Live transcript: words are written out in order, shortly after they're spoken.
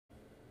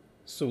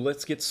So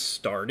let's get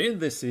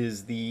started. This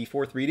is the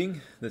fourth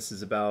reading. This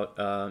is about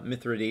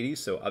Mithridates,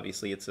 so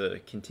obviously it's a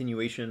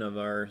continuation of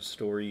our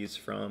stories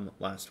from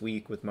last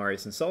week with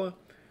Marius and Sulla.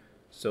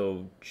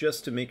 So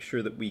just to make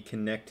sure that we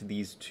connect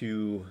these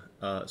two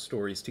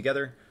stories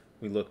together,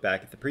 we look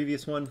back at the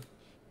previous one.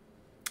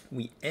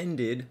 We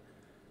ended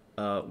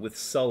with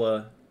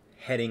Sulla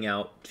heading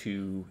out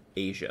to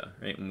Asia,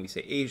 right? When we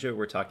say Asia,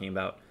 we're talking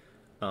about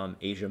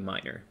Asia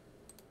Minor.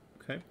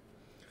 Okay.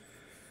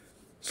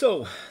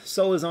 So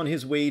Sulla's on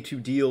his way to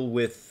deal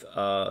with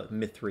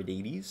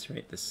Mithridates,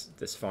 right?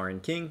 This foreign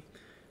king,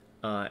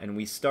 and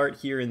we start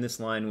here in this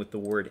line with the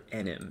word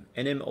enim.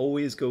 Enim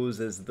always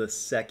goes as the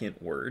second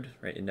word,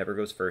 right? It never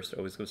goes first;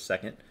 always goes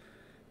second.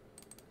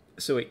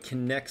 So it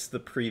connects the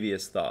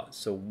previous thought.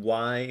 So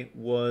why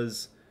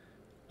was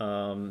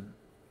Sulla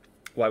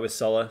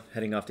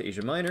heading off to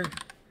Asia Minor?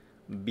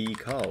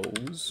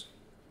 Because,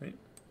 right?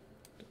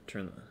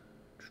 Turn the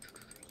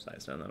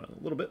size down that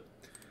a little bit.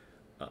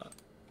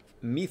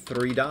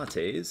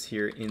 Mithridates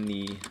here in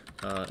the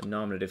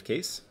nominative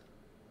case.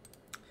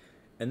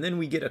 And then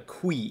we get a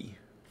qui,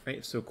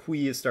 right? So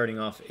qui is starting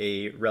off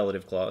a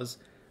relative clause.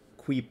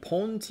 Qui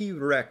ponti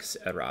rex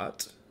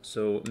erat.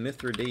 So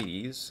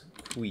Mithridates,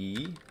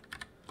 qui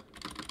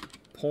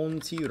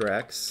ponti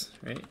rex,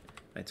 right?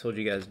 I told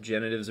you guys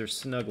genitives are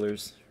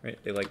snugglers, right?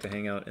 They like to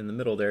hang out in the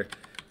middle there.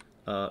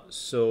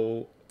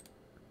 So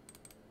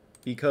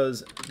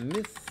because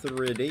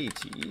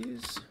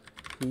Mithridates,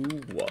 who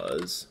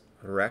was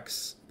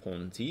Rex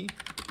Ponti,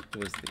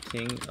 was the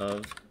king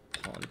of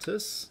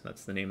Pontus.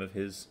 That's the name of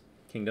his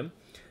kingdom.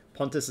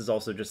 Pontus is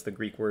also just the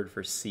Greek word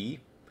for sea.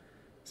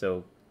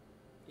 So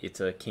it's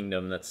a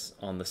kingdom that's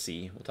on the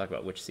sea. We'll talk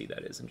about which sea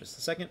that is in just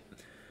a second.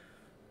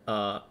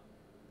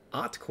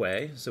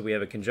 Atque, so we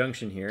have a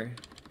conjunction here.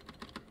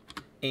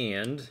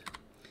 And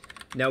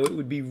now it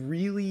would be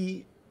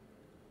really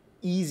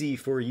easy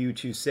for you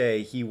to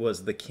say he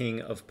was the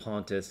king of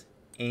Pontus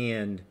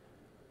and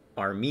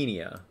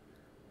Armenia.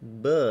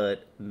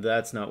 But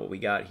that's not what we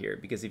got here,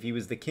 because if he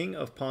was the king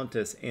of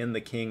Pontus and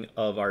the king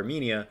of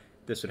Armenia,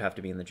 this would have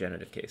to be in the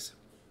genitive case.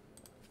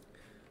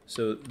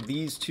 So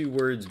these two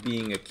words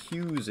being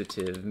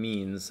accusative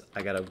means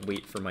I gotta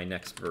wait for my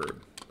next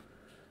verb.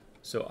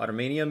 So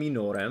Armenia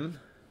minorem,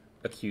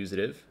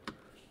 accusative.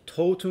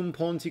 Totum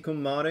ponticum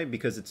mare,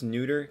 because it's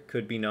neuter,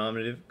 could be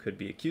nominative, could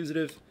be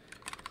accusative.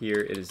 Here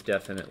it is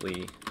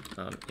definitely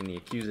in the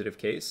accusative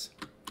case.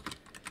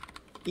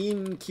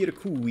 In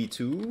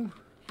circuitu,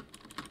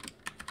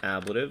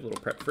 ablative,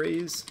 little prep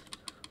phrase.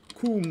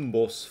 Cum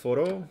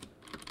Bosphoro,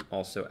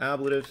 also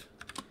ablative.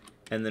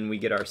 And then we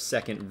get our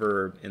second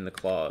verb in the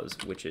clause,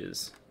 which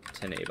is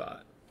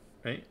tenebat,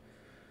 right?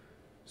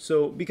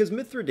 So because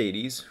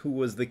Mithridates, who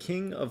was the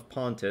king of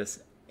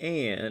Pontus,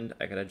 and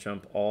I gotta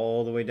jump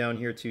all the way down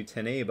here to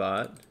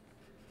tenebat,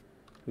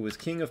 who was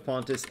king of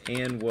Pontus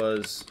and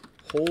was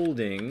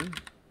holding,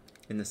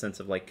 in the sense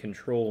of like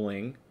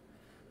controlling,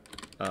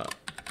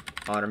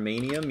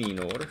 Armenia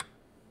Minor,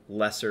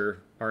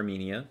 lesser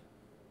Armenia.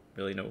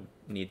 Really no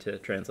need to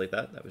translate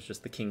that. That was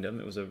just the kingdom.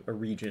 It was a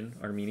region,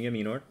 Armenia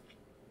Minor.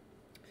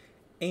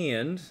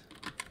 And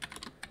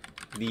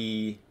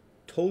the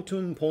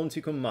totum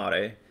ponticum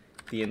mare,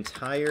 the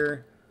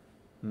entire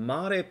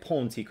mare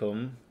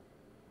ponticum,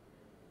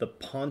 the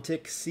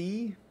Pontic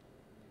Sea,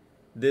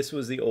 this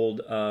was the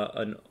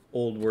an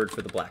old word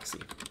for the Black Sea.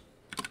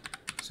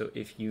 So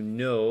if you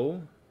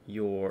know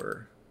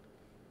your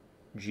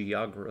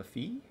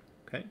geography,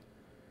 okay,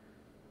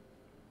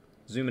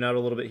 zooming out a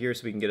little bit here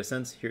so we can get a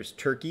sense. Here's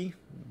Turkey,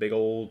 big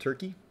old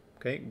Turkey.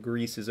 Okay,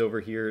 Greece is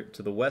over here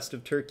to the west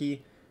of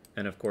Turkey,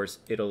 and of course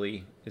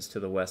Italy is to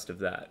the west of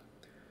that.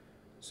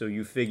 So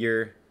you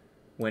figure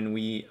when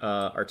we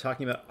are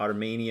talking about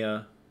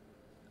Armenia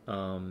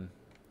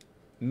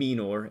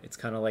Minor, it's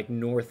kind of like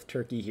North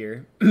Turkey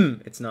here.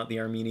 It's not the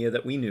Armenia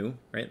that we knew,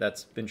 right?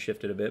 That's been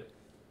shifted a bit.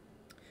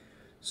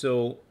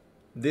 So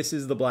this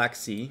is the Black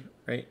Sea,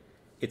 right?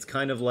 It's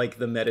kind of like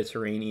the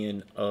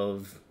Mediterranean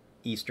of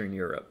Eastern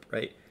Europe,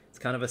 right? It's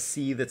kind of a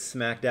sea that's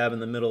smack dab in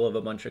the middle of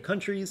a bunch of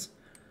countries,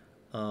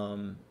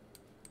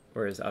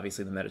 whereas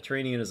obviously the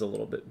Mediterranean is a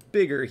little bit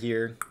bigger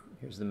here.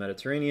 Here's the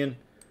Mediterranean.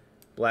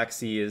 Black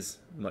Sea is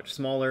much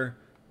smaller,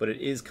 but it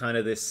is kind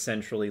of this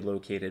centrally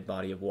located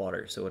body of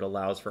water, so it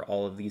allows for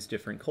all of these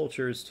different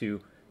cultures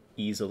to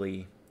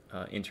easily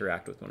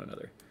interact with one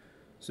another.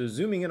 So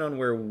zooming in on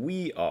where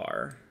we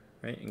are,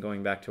 right, and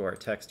going back to our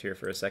text here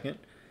for a second,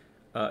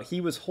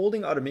 he was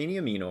holding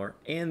Armenia Minor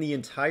and the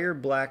entire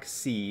Black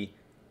Sea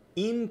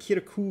in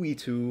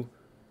circuitu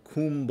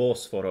cum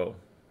Bosphoro.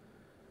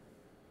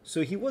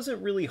 So he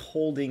wasn't really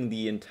holding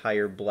the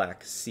entire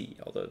Black Sea,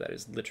 although that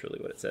is literally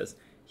what it says.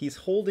 He's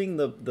holding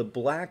the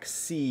Black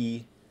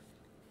Sea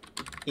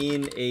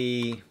in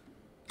a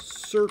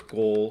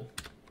circle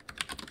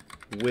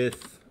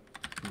with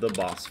the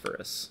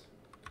Bosphorus,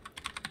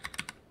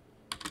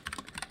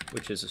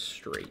 which is a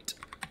strait,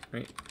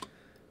 right?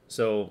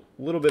 So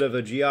a little bit of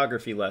a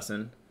geography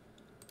lesson.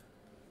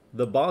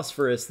 The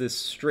Bosphorus, this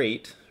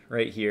strait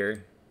right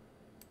here,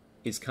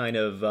 is kind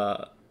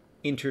of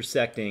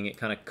intersecting, it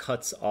kind of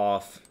cuts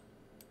off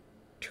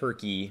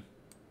Turkey,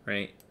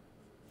 right,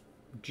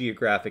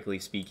 geographically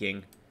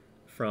speaking,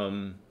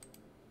 from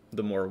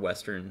the more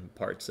western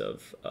parts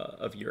of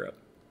Europe.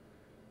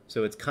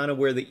 So it's kind of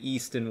where the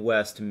east and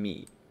west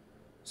meet.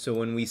 So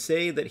when we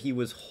say that he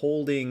was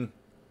holding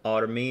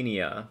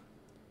Armenia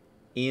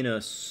in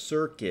a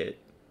circuit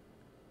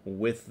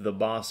with the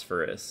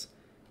Bosphorus,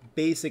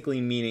 basically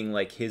meaning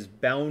like his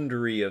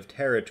boundary of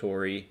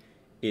territory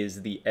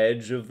is the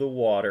edge of the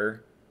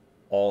water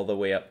all the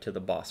way up to the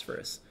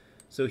Bosphorus.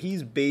 So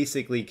he's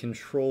basically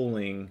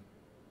controlling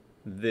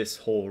this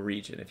whole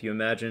region. If you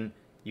imagine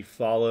you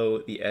follow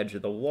the edge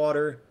of the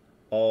water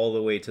all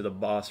the way to the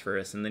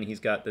Bosphorus, and then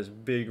he's got this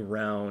big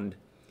round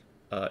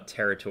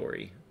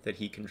territory that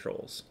he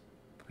controls.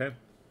 Okay?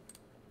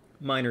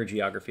 Minor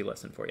geography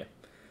lesson for you.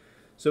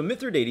 So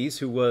Mithridates,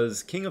 who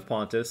was king of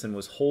Pontus and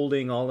was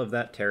holding all of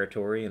that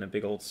territory in a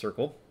big old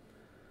circle,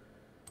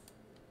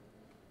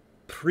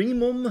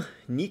 primum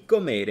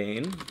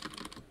Nicomedein.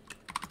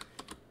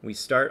 We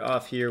start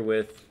off here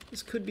with,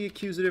 this could be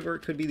accusative or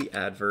it could be the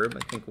adverb.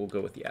 I think we'll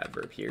go with the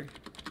adverb here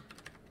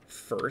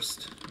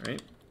first,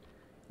 right?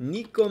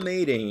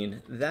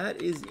 Nicomedein,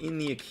 that is in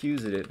the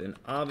accusative, and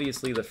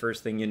obviously the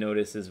first thing you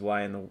notice is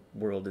why in the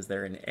world is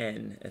there an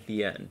N at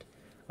the end.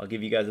 I'll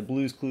give you guys a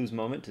Blue's Clues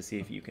moment to see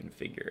if you can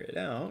figure it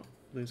out.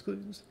 Blue's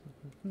Clues.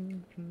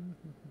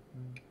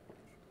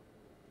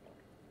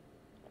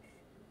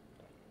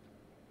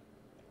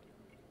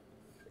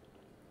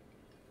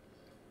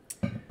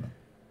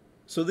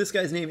 So this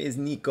guy's name is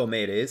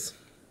Nicomedes.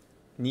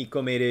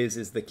 Nicomedes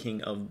is the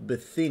king of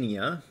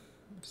Bithynia.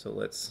 So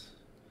let's...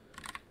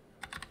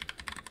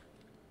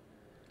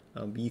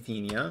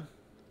 Bithynia.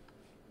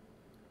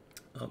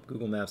 Oh,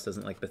 Google Maps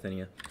doesn't like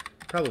Bithynia.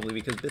 Probably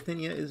because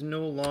Bithynia is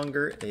no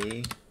longer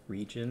a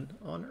region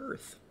on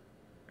Earth,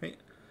 right?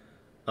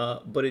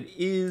 But it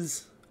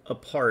is a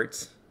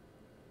part...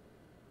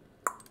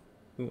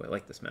 Ooh, I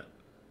like this map.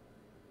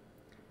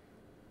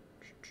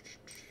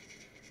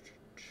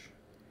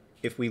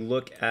 If we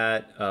look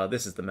at,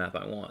 this is the map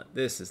I want.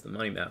 This is the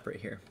money map right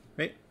here,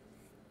 right?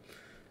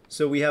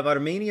 So we have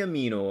Armenia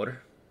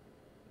Minor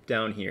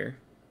down here,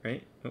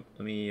 right? Oh,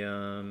 let me,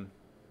 you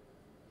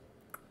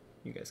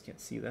guys can't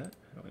see that.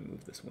 How do I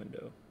move this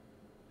window?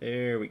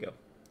 There we go.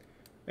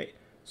 Right.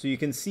 So you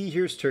can see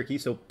here's Turkey.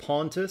 So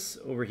Pontus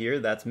over here,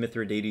 that's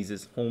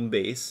Mithridates' home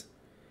base.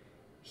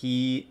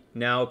 He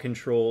now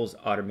controls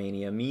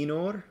Armenia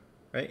Minor,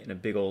 right? In a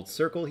big old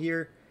circle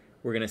here.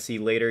 We're going to see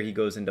later he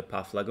goes into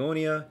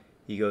Paphlagonia.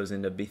 He goes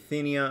into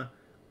Bithynia,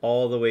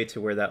 all the way to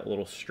where that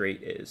little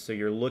strait is. So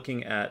you're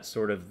looking at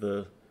sort of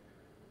the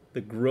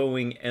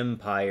growing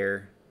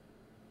empire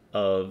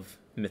of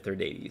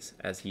Mithridates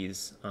as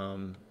he's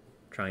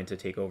trying to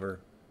take over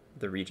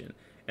the region.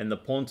 And the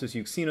Pontus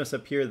Euxinus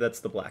up here, that's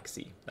the Black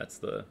Sea. That's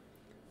the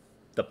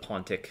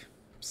Pontic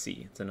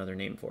Sea. It's another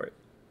name for it.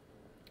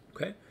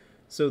 Okay,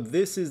 so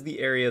this is the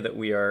area that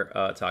we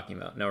are talking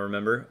about. Now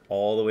remember,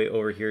 all the way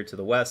over here to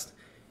the west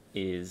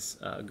is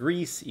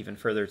Greece. Even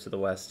further to the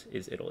west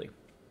is Italy.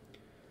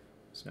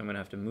 So now I'm going to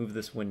have to move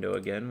this window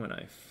again when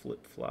I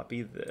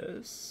flip-floppy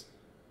this.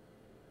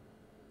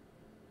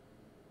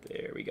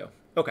 There we go.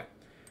 Okay.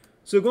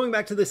 So going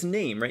back to this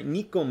name, right?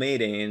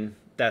 Nicomedein,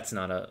 that's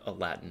not a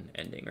Latin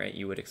ending, right?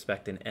 You would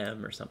expect an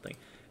M or something.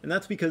 And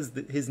that's because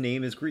his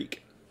name is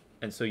Greek.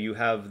 And so you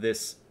have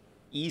this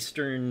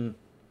eastern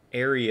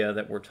area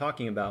that we're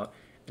talking about.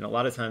 And a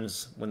lot of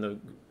times when the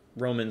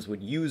Romans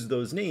would use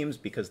those names,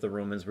 because the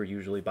Romans were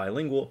usually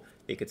bilingual,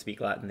 they could speak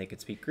Latin, they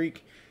could speak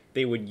Greek,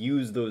 they would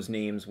use those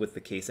names with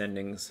the case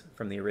endings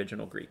from the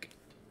original Greek.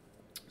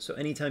 So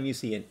anytime you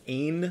see an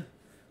ein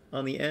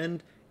on the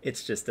end,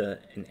 it's just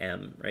an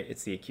M, right?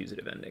 It's the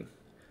accusative ending.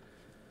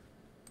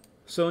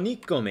 So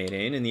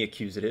Nicomedein in the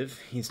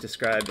accusative, he's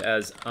described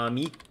as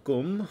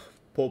amicum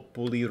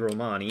populi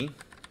Romani,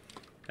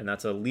 and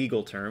that's a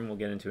legal term we'll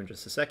get into in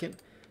just a second.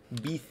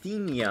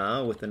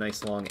 Bithynia, with a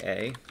nice long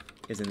A,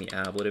 is in the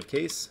ablative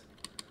case.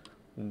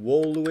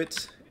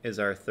 Voluit is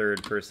our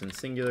third person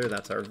singular,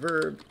 that's our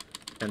verb.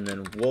 And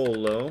then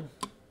volo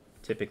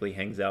typically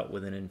hangs out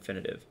with an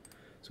infinitive.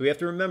 So we have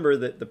to remember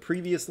that the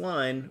previous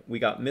line, we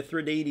got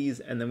Mithridates,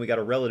 and then we got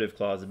a relative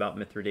clause about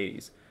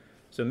Mithridates.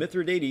 So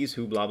Mithridates,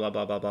 who blah, blah,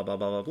 blah, blah, blah, blah,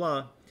 blah, blah,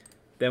 blah,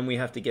 then we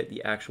have to get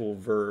the actual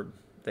verb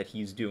that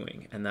he's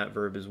doing, and that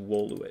verb is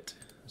voluit.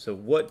 So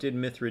what did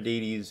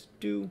Mithridates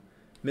do?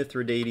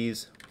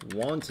 Mithridates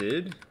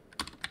wanted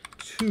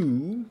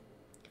to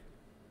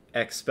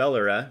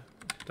expellere.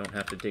 Don't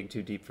have to dig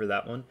too deep for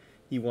that one.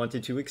 He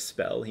wanted to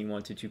expel. He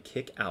wanted to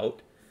kick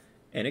out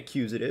an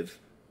accusative.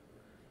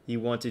 He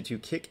wanted to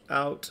kick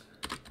out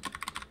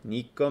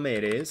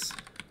Nicomedes.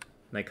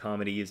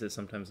 Nicomedes is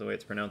sometimes the way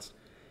it's pronounced.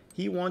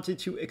 He wanted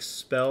to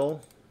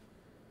expel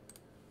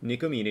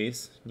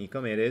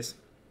Nicomedes.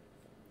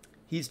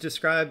 He's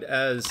described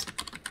as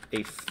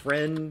a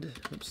friend,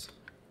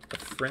 a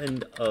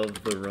friend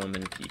of the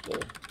Roman people.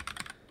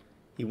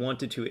 He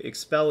wanted to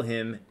expel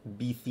him,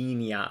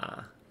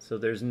 Bithynia. So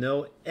there's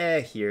no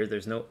e here,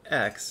 there's no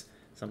x.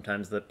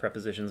 Sometimes the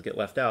prepositions get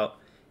left out.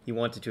 he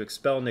wanted to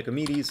expel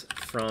Nicomedes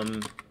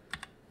from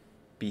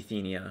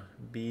Bithynia.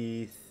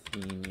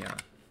 Bithynia.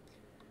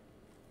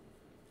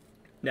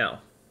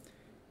 Now,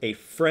 a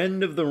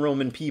friend of the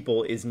Roman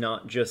people is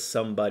not just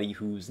somebody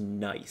who's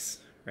nice,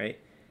 right?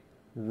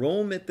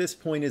 Rome at this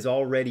point is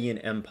already an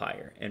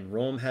empire, and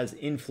Rome has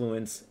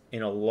influence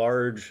in a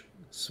large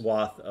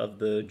swath of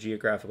the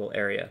geographical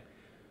area.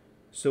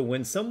 So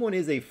when someone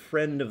is a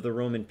friend of the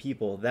Roman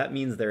people, that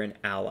means they're an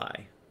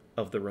ally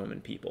of the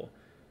Roman people.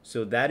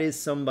 So that is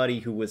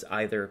somebody who was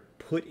either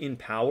put in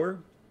power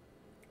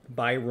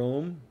by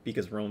Rome,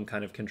 because Rome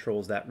kind of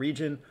controls that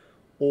region,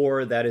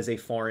 or that is a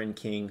foreign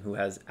king who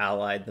has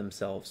allied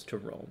themselves to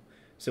Rome.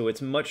 So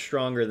it's much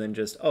stronger than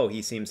just, oh,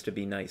 he seems to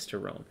be nice to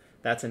Rome.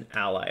 That's an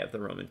ally of the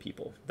Roman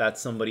people.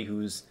 That's somebody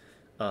who's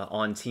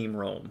on Team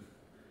Rome.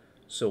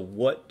 So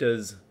what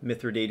does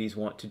Mithridates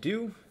want to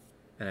do?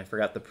 And I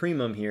forgot the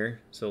primum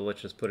here, so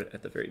let's just put it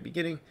at the very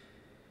beginning.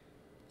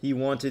 He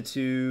wanted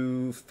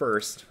to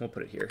first, we'll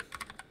put it here.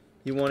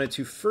 He wanted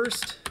to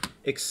first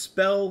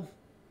expel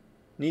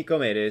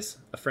Nicomedes,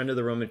 a friend of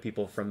the Roman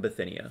people, from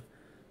Bithynia.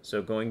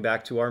 So going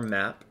back to our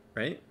map,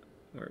 right?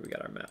 Where we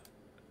got our map?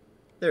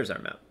 There's our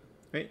map,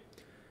 right?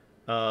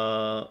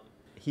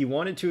 He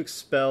wanted to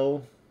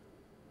expel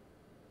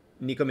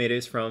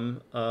Nicomedes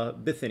from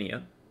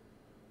Bithynia.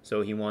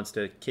 So he wants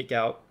to kick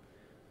out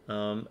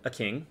a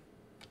king,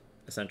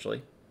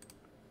 essentially.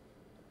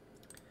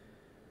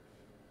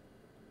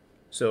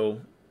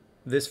 So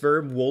this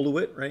verb,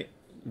 woluit, right?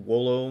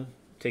 Wolo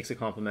takes a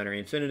complementary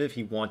infinitive.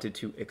 He wanted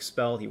to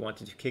expel, he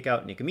wanted to kick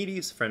out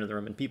Nicomedes, friend of the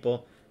Roman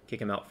people,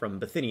 kick him out from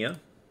Bithynia.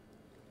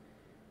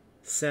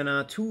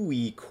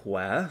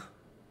 Senatuique,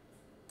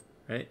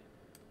 right?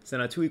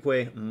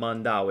 Senatuique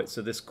mandavit.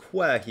 So this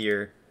que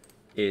here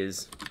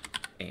is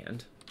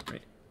and,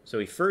 right? So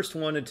he first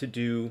wanted to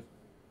do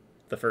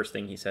the first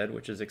thing he said,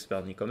 which is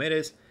expel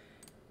Nicomedes.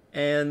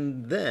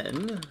 And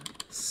then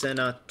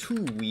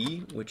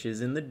senatui, which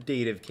is in the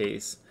dative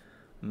case,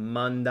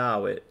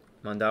 mandavit.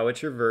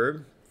 Mandavit's your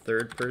verb,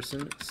 third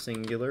person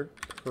singular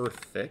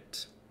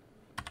perfect.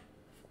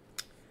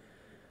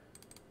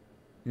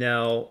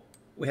 Now,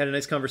 we had a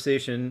nice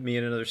conversation, me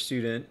and another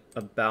student,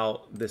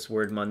 about this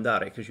word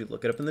mandare, because you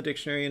look it up in the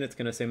dictionary and it's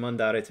going to say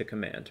mandare, to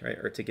command, right?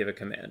 Or to give a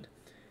command.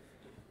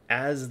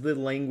 As the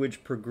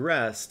language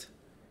progressed,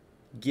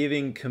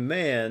 giving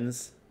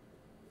commands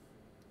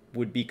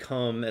would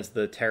become, as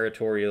the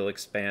territorial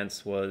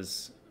expanse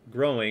was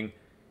growing,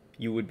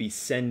 you would be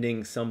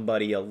sending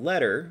somebody a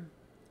letter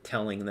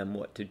telling them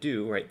what to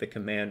do, right? The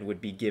command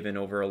would be given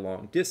over a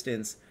long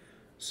distance.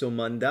 So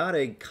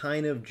mandare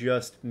kind of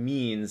just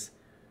means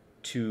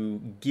to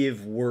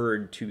give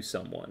word to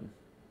someone,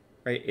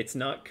 right? It's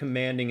not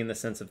commanding in the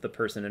sense of the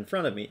person in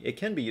front of me. It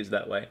can be used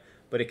that way,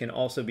 but it can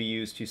also be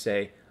used to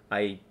say,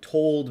 I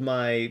told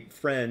my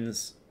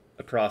friends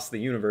across the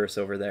universe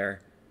over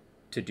there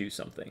to do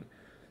something.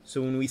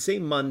 So when we say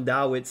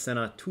mandavit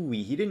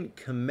senatui, he didn't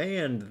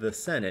command the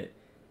Senate.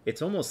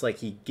 It's almost like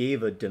he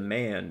gave a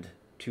demand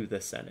to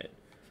the Senate.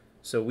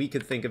 So we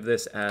could think of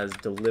this as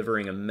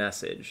delivering a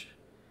message.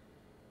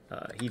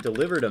 He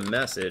delivered a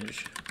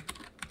message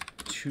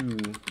to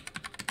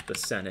the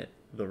Senate,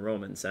 the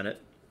Roman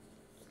Senate.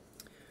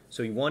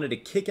 So he wanted to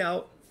kick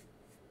out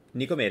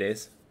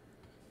Nicomedes,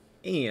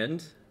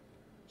 and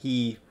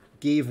he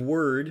gave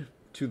word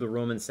to the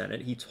Roman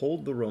Senate. He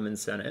told the Roman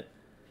Senate.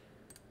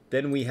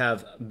 Then we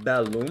have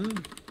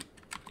bellum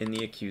in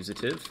the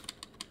accusative.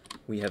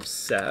 We have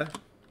se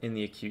in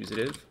the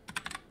accusative.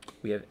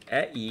 We have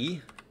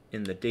ei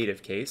in the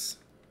dative case.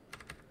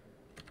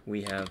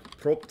 We have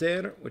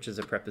propter, which is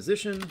a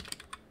preposition,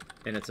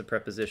 and it's a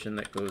preposition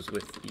that goes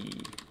with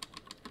the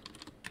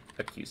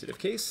accusative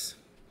case.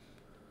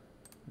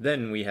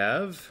 Then we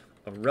have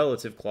a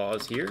relative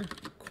clause here,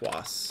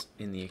 quas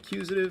in the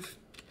accusative.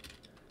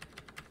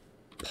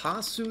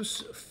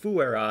 Passus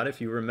fuerat, if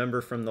you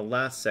remember from the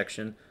last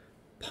section,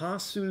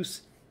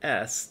 passus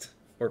est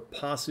or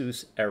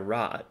passus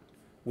erat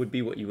would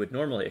be what you would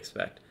normally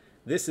expect.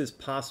 This is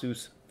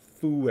passus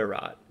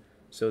fuerat.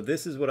 So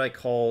this is what I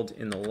called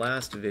in the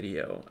last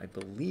video. I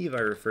believe I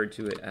referred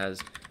to it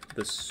as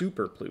the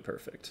super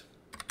pluperfect,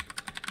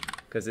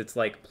 because it's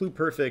like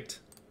pluperfect,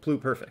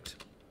 pluperfect.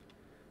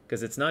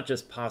 Because it's not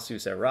just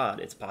passus erat,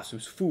 it's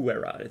passus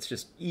fuerat. It's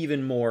just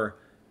even more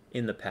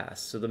in the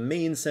past. So the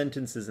main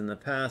sentence is in the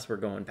past. We're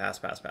going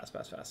past, past, past,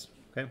 past, past.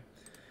 Okay?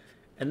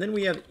 And then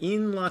we have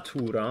in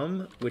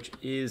laturam, which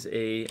is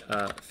a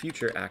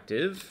future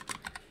active.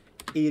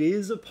 It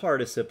is a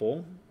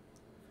participle,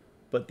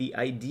 but the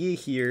idea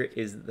here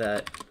is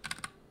that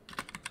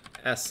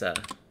esse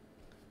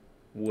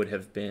would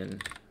have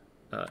been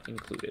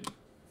included.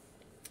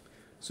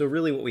 So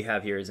really what we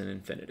have here is an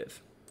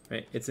infinitive,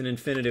 right? It's an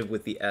infinitive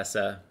with the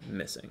esse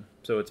missing.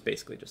 So it's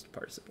basically just a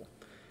participle.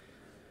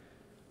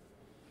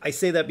 I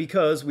say that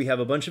because we have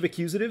a bunch of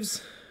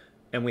accusatives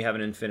and we have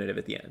an infinitive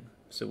at the end.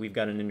 So we've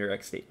got an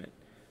indirect statement.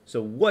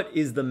 So what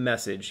is the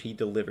message he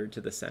delivered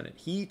to the Senate?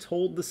 He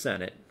told the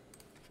Senate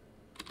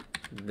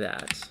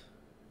that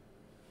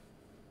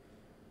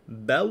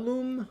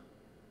bellum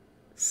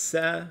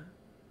se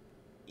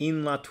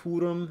in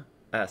laturum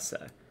esse.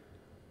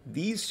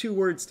 These two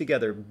words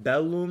together,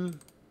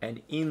 bellum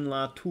and in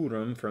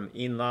laturum, from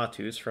in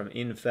latus, from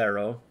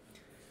infero,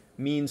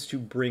 means to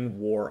bring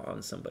war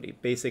on somebody,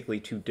 basically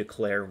to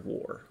declare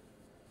war.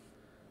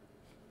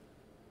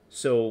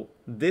 So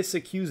this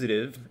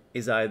accusative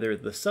is either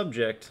the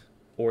subject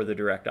or the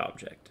direct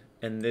object,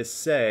 and this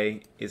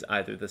se is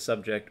either the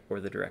subject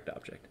or the direct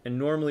object. And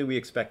normally we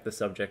expect the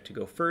subject to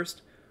go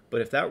first,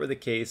 but if that were the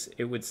case,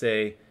 it would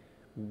say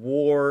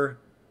war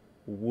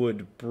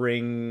would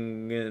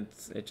bring,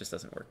 it just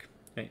doesn't work.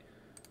 Right?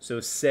 So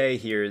se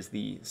here is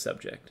the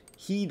subject.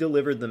 He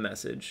delivered the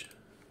message,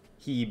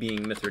 he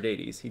being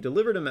Mithridates, he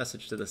delivered a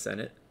message to the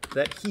Senate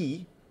that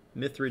he,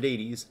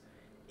 Mithridates,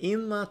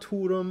 in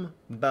laturum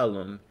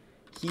bellum,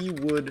 he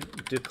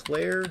would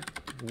declare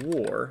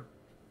war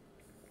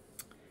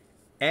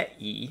et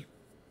e,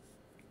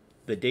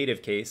 the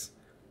dative case,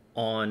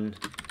 on,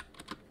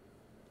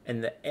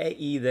 and the et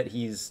e that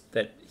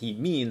he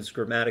means,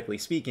 grammatically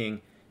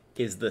speaking,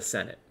 is the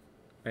Senate,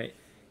 right?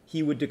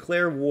 He would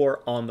declare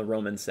war on the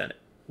Roman Senate,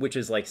 which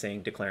is like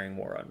saying declaring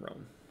war on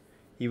Rome.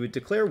 He would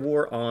declare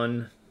war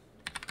on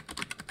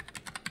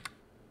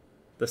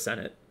the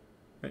Senate,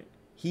 right?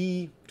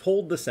 He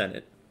told the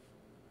Senate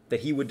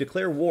that he would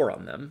declare war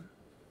on them,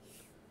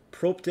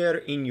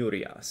 propter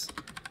injurias,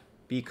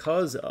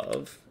 because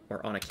of,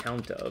 or on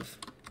account of,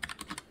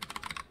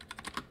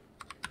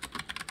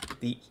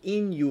 the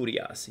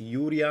injurias.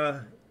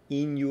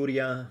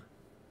 Injuria,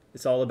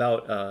 it's all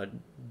about, I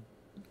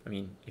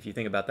mean, if you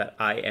think about that,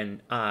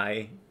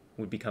 I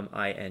would become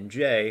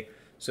INJ,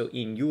 so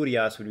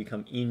injurias would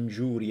become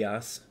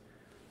injurias.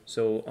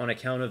 So on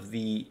account of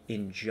the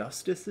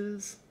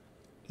injustices,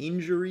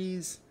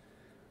 injuries,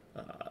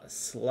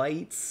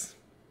 slights,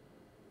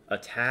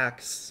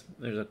 attacks,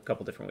 there's a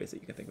couple different ways that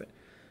you can think of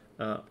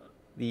it.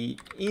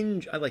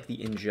 I like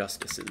the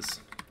injustices.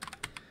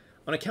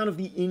 On account of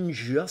the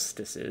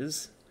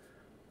injustices,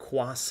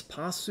 quas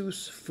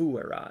passus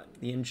fuerat,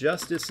 the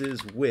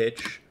injustices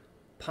which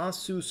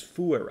passus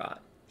fuerat,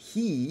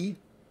 he,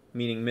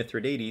 meaning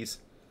Mithridates,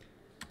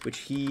 which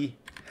he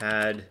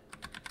had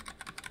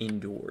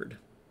endured,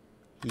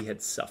 he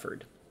had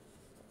suffered.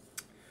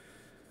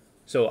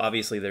 So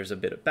obviously there's a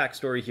bit of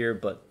backstory here,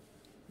 but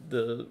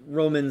the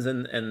Romans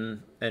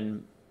and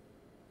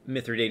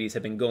Mithridates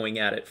have been going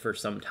at it for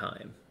some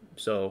time.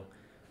 So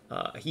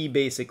he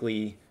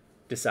basically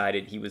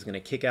decided he was going to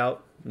kick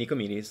out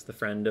Nicomedes, the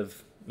friend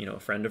of, a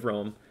friend of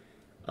Rome,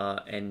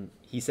 and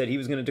he said he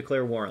was going to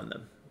declare war on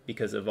them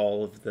because of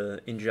all of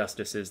the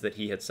injustices that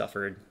he had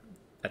suffered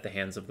at the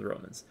hands of the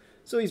Romans.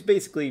 So he's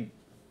basically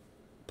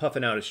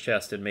puffing out his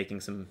chest and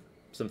making some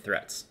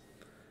threats.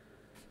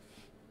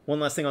 One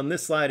last thing on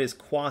this slide is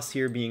quas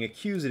here being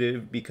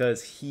accusative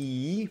because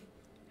he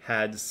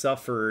had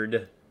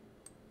suffered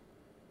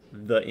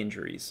the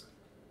injuries.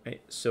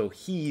 Right? So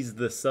he's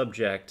the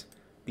subject,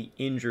 the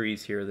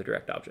injuries here are the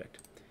direct object.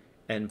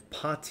 And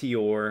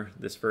patior,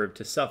 this verb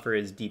to suffer,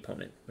 is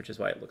deponent, which is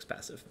why it looks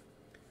passive.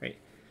 Right?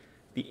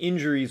 The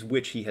injuries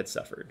which he had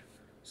suffered.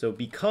 So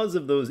because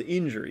of those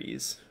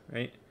injuries,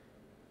 right,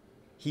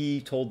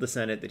 he told the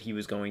Senate that he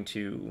was going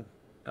to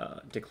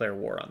declare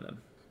war on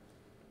them.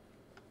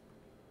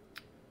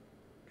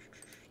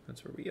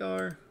 That's where we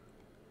are.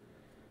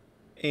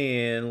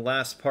 And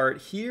last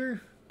part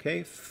here,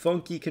 okay,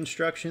 funky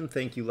construction.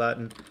 Thank you,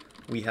 Latin.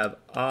 We have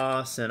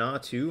a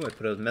senatu. I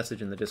put a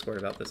message in the Discord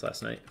about this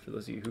last night for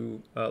those of you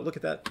who look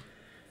at that.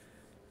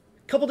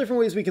 A couple different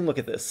ways we can look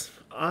at this.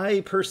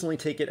 I personally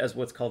take it as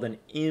what's called an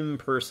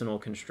impersonal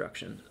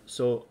construction.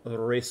 So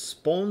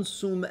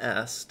responsum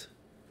est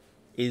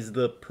is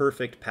the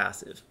perfect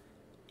passive.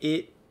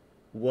 It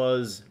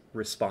was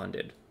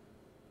responded.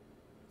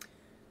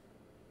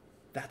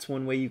 That's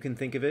one way you can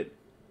think of it.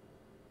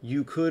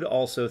 You could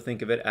also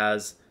think of it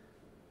as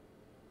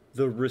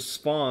the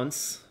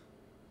response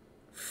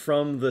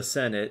from the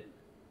Senate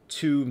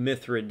to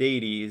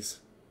Mithridates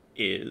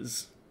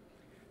is.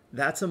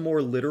 That's a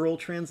more literal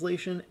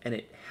translation, and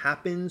it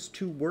happens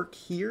to work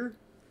here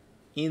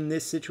in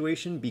this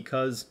situation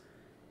because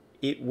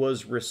it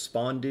was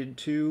responded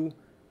to.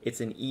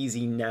 It's an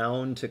easy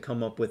noun to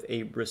come up with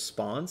a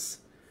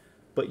response,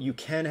 but you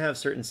can have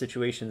certain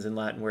situations in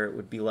Latin where it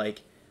would be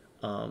like,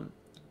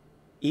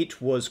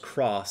 it was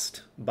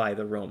crossed by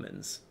the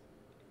Romans.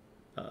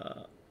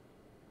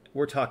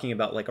 We're talking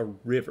about like a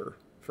river,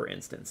 for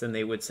instance, and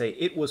they would say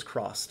it was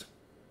crossed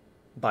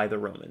by the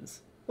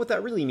Romans. What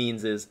that really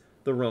means is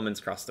the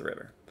Romans crossed the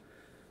river.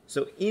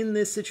 So in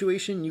this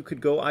situation, you could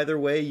go either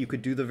way. You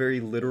could do the very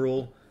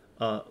literal,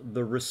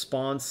 the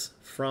response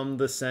from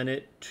the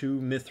Senate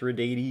to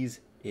Mithridates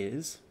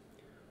is,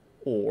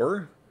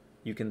 or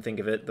you can think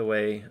of it the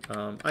way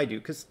I do,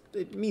 because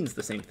it means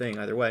the same thing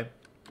either way.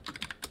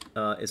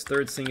 Is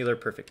third singular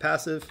perfect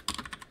passive.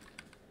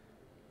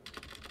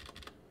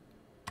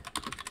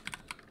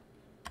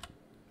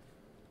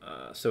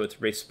 So it's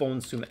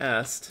responsum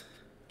est.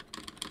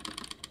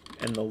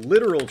 And the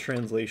literal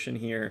translation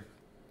here,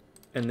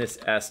 and this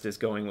est is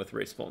going with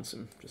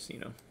responsum, just so you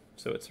know.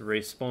 So it's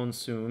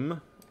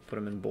responsum, put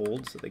them in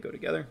bold so they go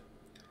together.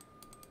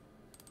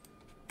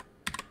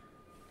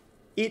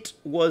 It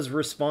was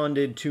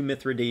responded to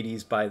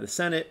Mithridates by the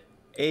Senate,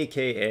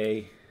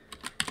 aka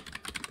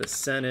the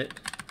Senate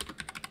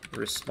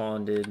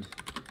responded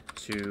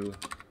to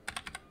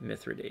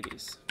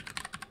Mithridates.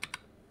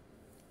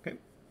 Okay.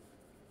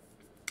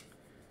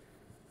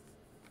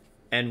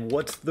 And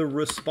what's the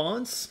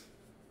response?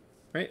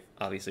 Right?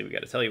 Obviously, we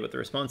got to tell you what the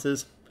response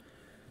is.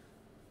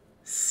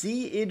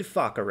 Si id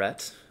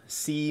faceret.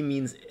 Si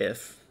means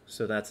if,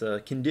 so that's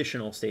a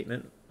conditional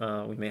statement.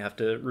 We may have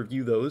to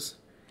review those.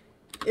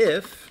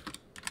 If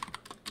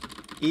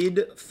id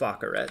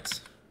faceret,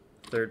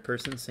 third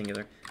person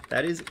singular,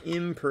 that is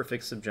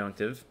imperfect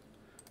subjunctive.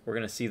 We're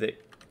going to see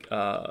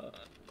that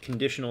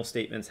conditional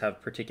statements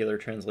have particular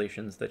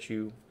translations that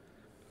you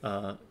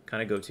kind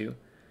of go to.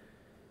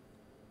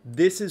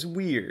 This is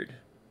weird.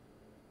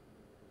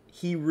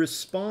 He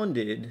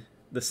responded,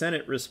 the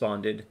Senate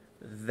responded,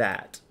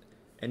 that.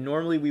 And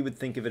normally we would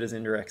think of it as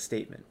indirect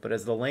statement. But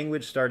as the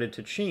language started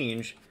to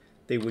change,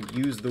 they would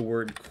use the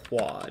word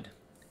quod.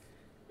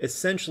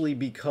 Essentially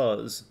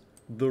because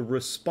the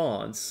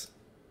response,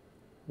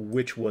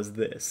 which was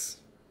this,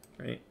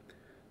 right?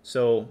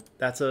 So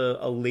that's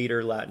a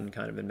later Latin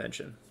kind of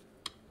invention.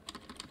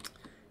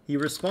 He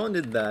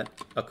responded that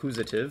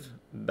accusative,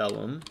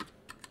 bellum,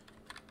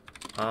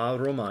 a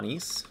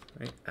Romanis,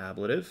 right,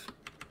 ablative,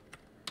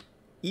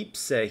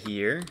 ipse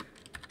here,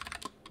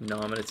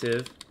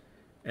 nominative,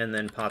 and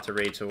then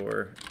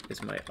paterator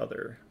is my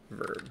other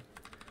verb.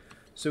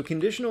 So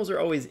conditionals are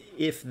always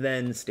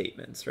if-then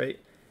statements, right?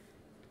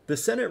 The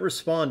Senate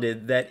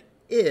responded that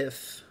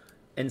if,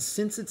 and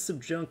since it's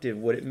subjunctive,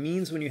 what it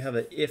means when you have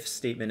an if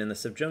statement in the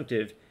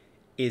subjunctive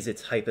is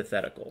it's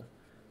hypothetical.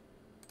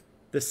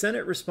 The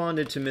Senate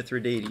responded to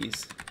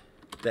Mithridates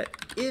that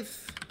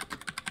if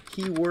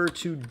he were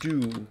to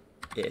do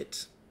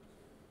it,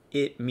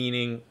 it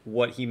meaning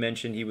what he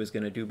mentioned he was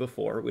going to do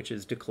before, which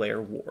is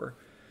declare war.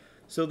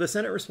 So the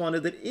Senate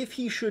responded that if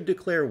he should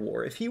declare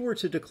war, if he were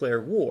to declare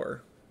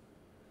war,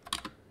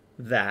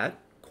 that,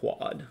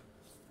 quad,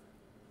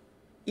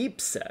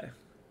 ipse,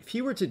 if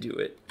he were to do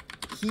it,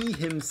 he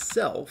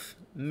himself,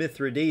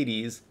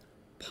 Mithridates,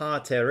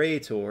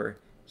 paterator,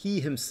 he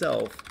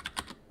himself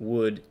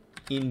would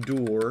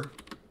endure,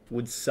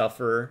 would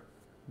suffer,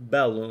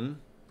 bellum,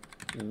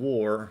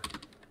 war,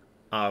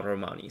 a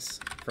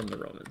Romanis, from the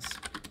Romans.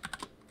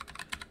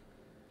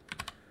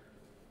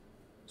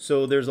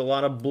 So there's a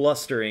lot of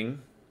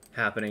blustering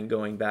happening,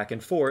 going back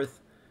and forth.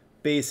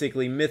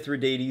 Basically,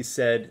 Mithridates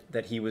said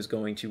that he was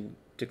going to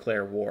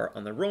declare war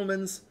on the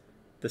Romans.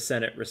 The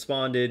Senate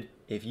responded,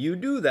 if you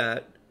do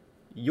that,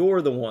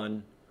 you're the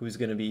one who's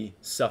going to be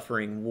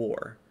suffering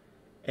war.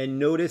 And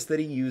notice that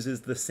he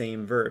uses the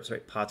same verbs,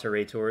 right?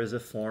 Paterator is a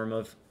form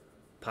of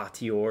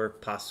patior,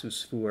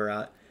 passus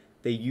fuerat.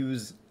 They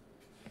use,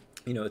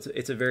 you know,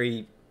 it's a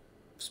very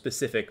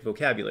specific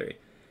vocabulary.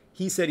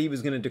 He said he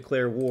was going to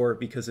declare war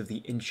because of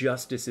the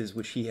injustices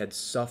which he had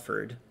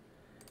suffered.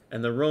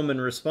 And the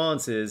Roman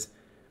response is,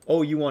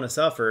 oh, you want to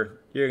suffer?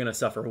 You're going to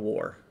suffer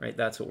war, right?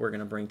 That's what we're going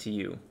to bring to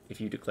you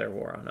if you declare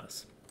war on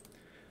us.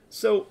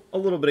 So a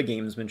little bit of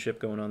gamesmanship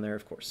going on there,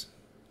 of course.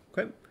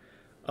 Okay.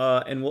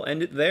 And we'll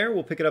end it there.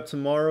 We'll pick it up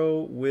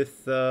tomorrow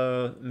with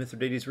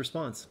Mithridates'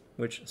 response,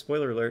 which,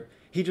 spoiler alert,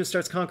 he just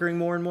starts conquering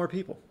more and more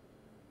people.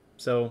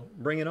 So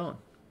bring it on.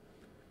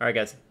 All right,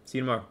 guys. See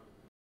you tomorrow.